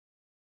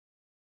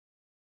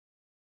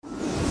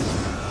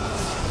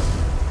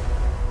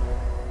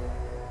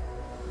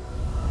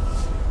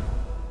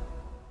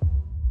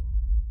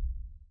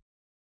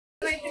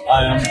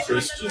I am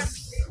Christian.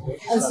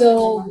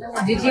 So,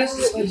 did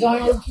you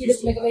join all 3 days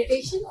to make a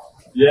meditation?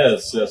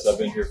 Yes, I've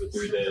been here for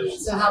 3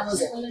 days. So, how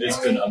was it? It's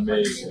been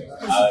amazing.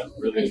 I've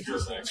really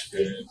enjoyed my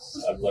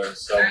experience. I've learned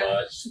so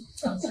much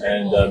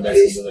and met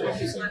some really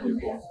interesting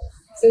people.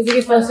 So, is it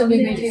your first time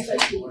doing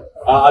meditation?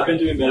 I've been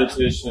doing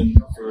meditation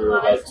for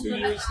about 2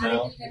 years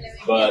now,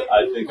 but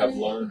I think I've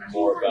learned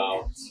more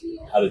about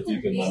how to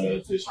deepen my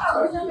meditation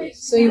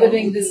practice. So, you were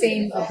doing the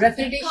same breath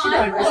meditation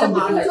or some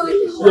different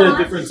meditation? Yeah,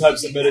 different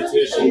types of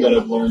meditation that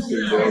I've learned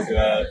through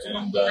yoga,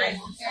 and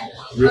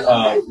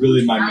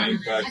really my main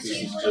practice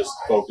is just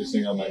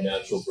focusing on my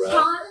natural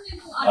breath,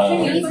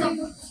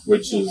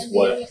 which is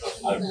what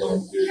I've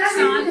learned here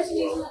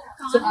too.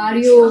 So, are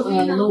you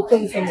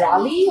local from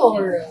Raleigh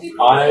or?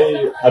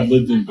 I have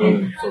lived in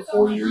Boone for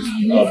 4 years,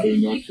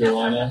 Boone, North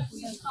Carolina,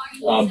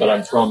 but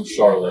I'm from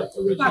Charlotte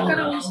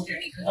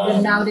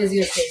originally. Nowadays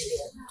you're staying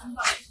here.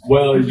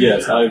 Well,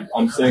 yes,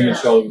 I'm staying in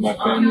Charlotte with my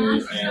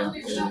family, and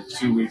in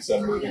 2 weeks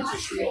I'm moving to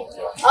Sri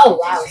Lanka. Oh,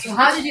 wow. So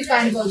how did you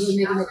find about the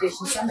Make a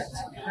Meditation Summit?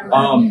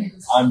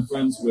 I'm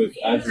friends with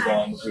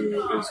Adrian,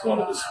 who is one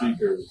of the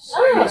speakers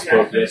who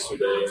spoke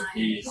yesterday, and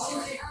he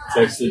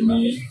texted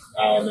me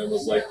and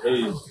was like,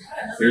 hey,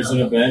 here's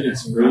an event,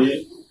 it's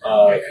free,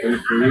 free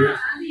food,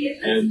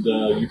 and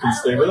you can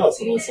stay with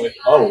us. And I was like,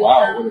 oh,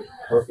 wow, what a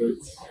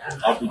perfect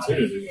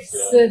opportunity.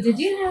 So did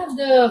you have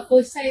the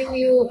first time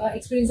you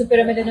experienced the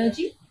pyramid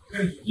energy?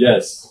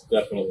 Yes,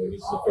 definitely.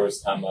 This is the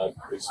first time I've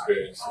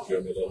experienced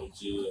pyramid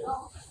energy.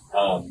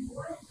 And,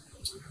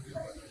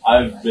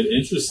 I've been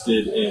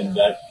interested in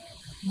that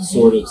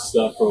sort of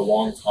stuff for a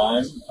long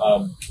time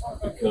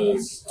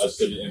because I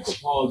studied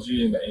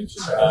anthropology in the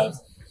ancient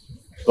past.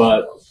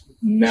 But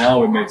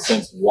now it makes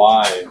sense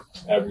why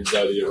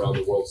everybody around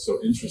the world is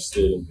so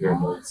interested in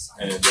pyramids.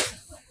 And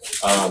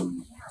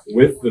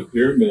with the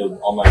pyramid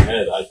on my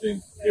head, I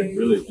think it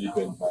really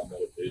deepened my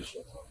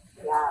meditation.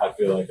 I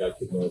feel like I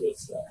could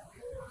notice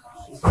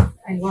that.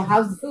 And well,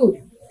 how's the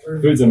food?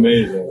 Food's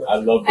amazing. I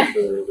love the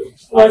food.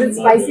 Was it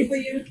spicy for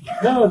you?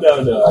 No.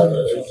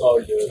 It's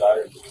all good.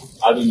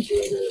 I've enjoyed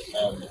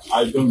it.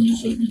 I don't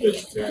usually eat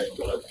vegetarian,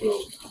 but I feel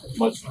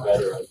much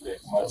better, I think,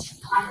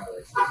 much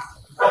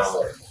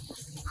cleaner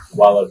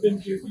while I've been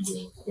here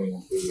eating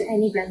clean food.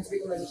 Any plans to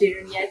become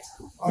vegetarian yet?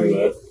 Or Do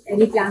that?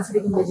 any plans to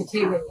become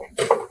vegetarian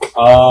yet?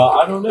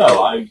 I don't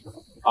know.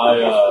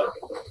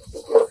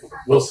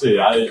 We'll see.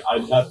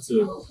 I'd have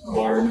to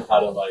learn how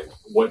to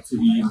what to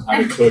eat and how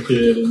to cook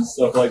it and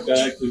stuff like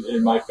that.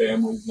 Because my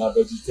family's not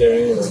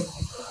vegetarian,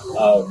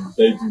 and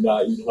they do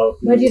not eat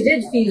healthy. But you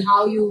did feel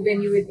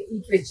when you would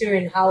eat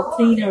vegetarian, how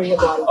cleaner your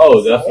body.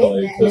 Oh,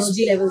 definitely. Right? The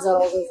energy levels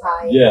are always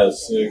high.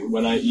 Yes,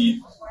 when I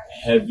eat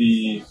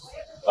heavy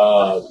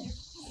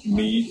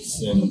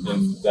meats and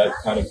that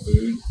kind of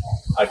food,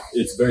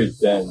 it's very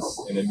dense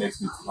and it makes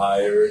me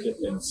tired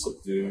and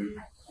subdued.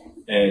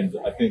 And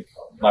I think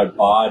my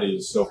body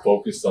is so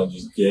focused on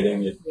just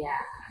getting it,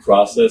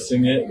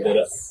 processing it, that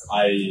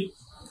I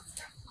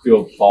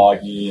feel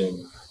foggy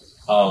and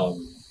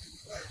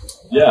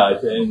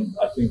and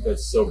I think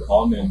that's so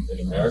common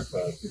in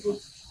America.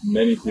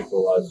 Many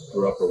people I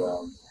grew up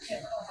around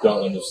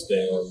don't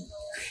understand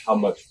how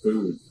much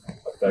food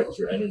affects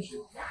your energy.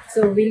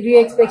 So will we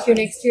expect you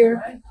next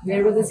year?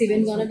 Where will this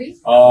event gonna be?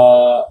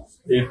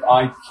 If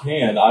I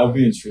can, I'll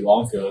be in Sri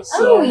Lanka.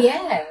 So oh,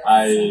 yes.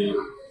 I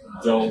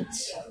don't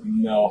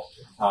know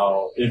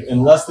how.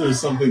 Unless there's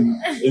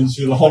something in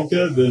Sri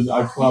Lanka, then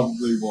I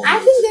probably won't. I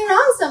think there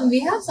are some. We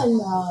have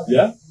some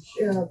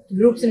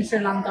groups in Sri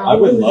Lanka. I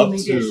would love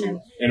to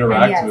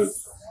interact with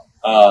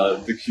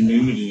the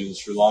community in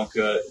Sri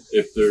Lanka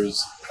if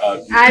there's.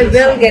 I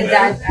will get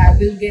that. I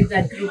will get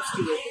that group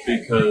to you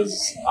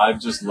because I've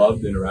just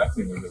loved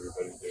interacting with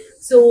everybody there.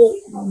 So,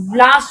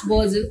 last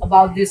words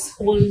about this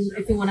whole.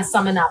 If you want to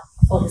sum it up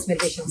for this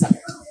meditation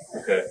summit.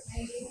 Okay.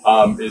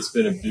 It's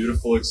been a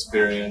beautiful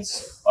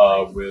experience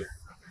with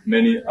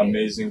many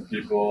amazing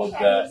people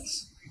that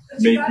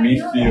make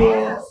me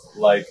feel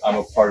like I'm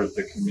a part of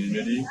the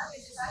community.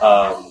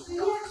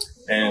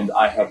 And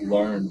I have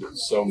learned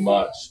so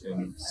much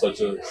in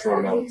such a short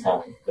amount of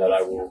time that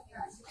I will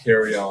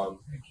carry on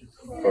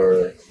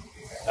forever.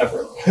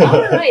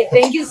 All right.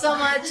 Thank you so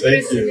much.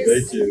 Thank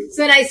you.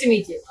 So nice to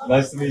meet you.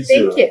 Nice to meet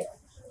you. Thank you.